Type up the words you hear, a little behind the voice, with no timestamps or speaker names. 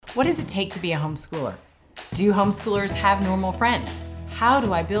What does it take to be a homeschooler? Do homeschoolers have normal friends? How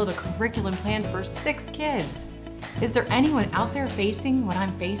do I build a curriculum plan for 6 kids? Is there anyone out there facing what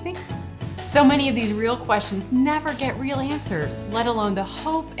I'm facing? So many of these real questions never get real answers, let alone the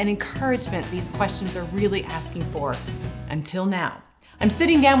hope and encouragement these questions are really asking for. Until now. I'm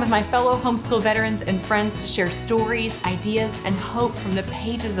sitting down with my fellow homeschool veterans and friends to share stories, ideas, and hope from the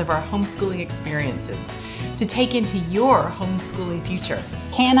pages of our homeschooling experiences to take into your homeschooling future.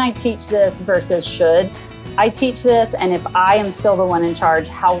 Can I teach this versus should I teach this? And if I am still the one in charge,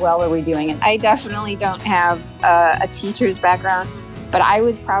 how well are we doing it? I definitely don't have a teacher's background, but I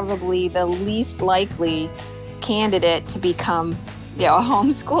was probably the least likely candidate to become a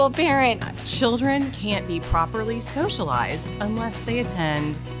homeschool parent. Children can't be properly socialized unless they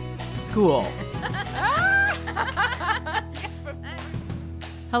attend school.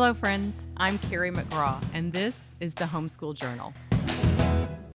 Hello, friends. I'm Carrie McGraw, and this is the Homeschool Journal.